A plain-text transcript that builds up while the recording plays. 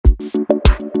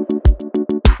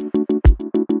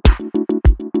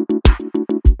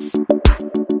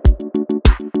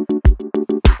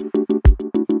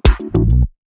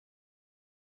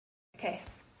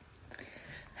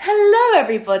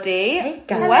everybody. Hey,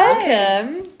 guys.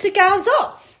 Welcome to Gowns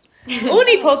Off. All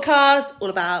new podcast, all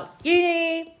about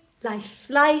uni,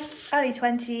 life, early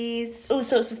 20s, all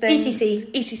sorts of things.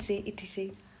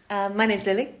 ETC. My name's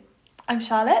Lily. I'm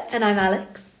Charlotte. And I'm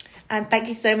Alex. And thank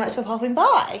you so much for popping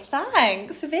by.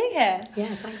 Thanks for being here.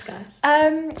 Yeah, thanks guys.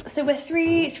 So we're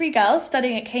three girls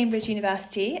studying at Cambridge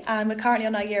University, and we're currently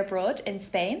on our year abroad in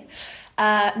Spain.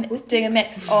 Doing a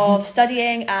mix of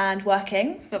studying and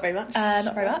working. Not very much.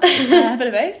 Not very much. A bit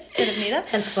of both, bit of neither.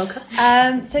 Hence the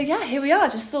podcast. So yeah, here we are.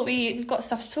 Just thought we've got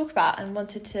stuff to talk about and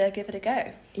wanted to give it a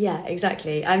go. Yeah,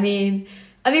 exactly. I mean,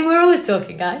 we're always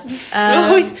talking, guys. Stop.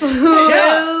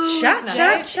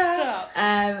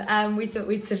 And we thought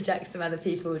we'd subject some other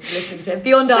people to listening to it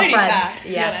beyond our Really friends. fair, to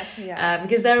be honest.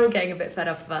 Because they're all getting a bit fed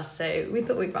up of us, so we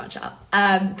thought we'd branch out.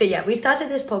 But yeah, we started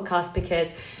this podcast because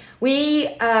we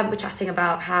were chatting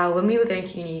about how when we were going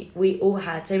to uni, we all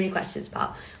had so many questions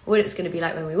about what it was going to be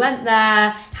like when we went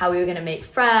there, how we were going to make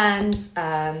friends, what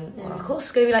our course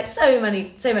was going to be like, so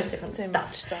much different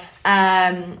stuff.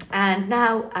 And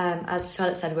now, as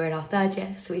Charlotte said, we're in our third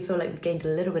year, so we feel like we've gained a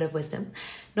little bit of wisdom.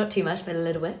 Not too much, but a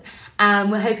little bit.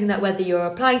 We're hoping that whether you're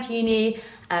applying to uni,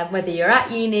 whether you're at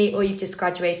uni or you've just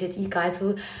graduated, you guys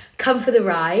will come for the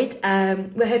ride.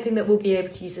 We're hoping that we'll be able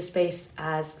to use the space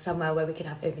as somewhere where we can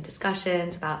have open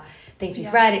discussions about things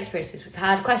we've read, experiences we've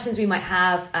had, questions we might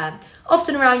have,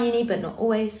 often around uni, but not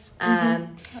always.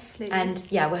 Absolutely. And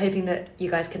yeah, we're hoping that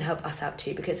you guys can help us out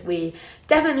too, because we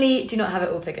definitely do not have it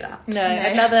all figured out. No,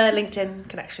 another LinkedIn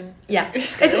connection. Yes,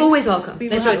 it's always welcome.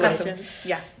 It's always welcome.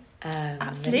 Yeah.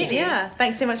 Absolutely. Yeah,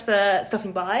 thanks so much for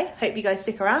stopping by. Hope you guys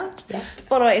stick around. Yeah.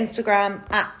 Follow our Instagram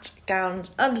at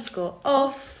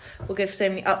gowns_off. We'll give so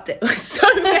many updates. So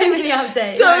many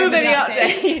updates.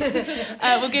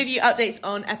 We'll give you updates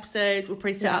on episodes. We'll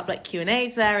probably set up like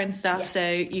Q&As there and stuff. So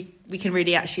we can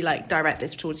really actually like direct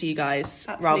this towards you guys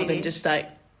rather than just like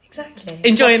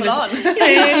enjoying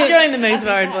the most of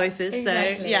our own voices.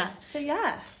 Exactly. So yeah. So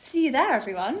yeah, see you there,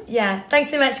 everyone. Yeah,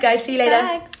 thanks so much, guys. See you later.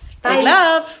 Thanks. Bye. Big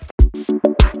love.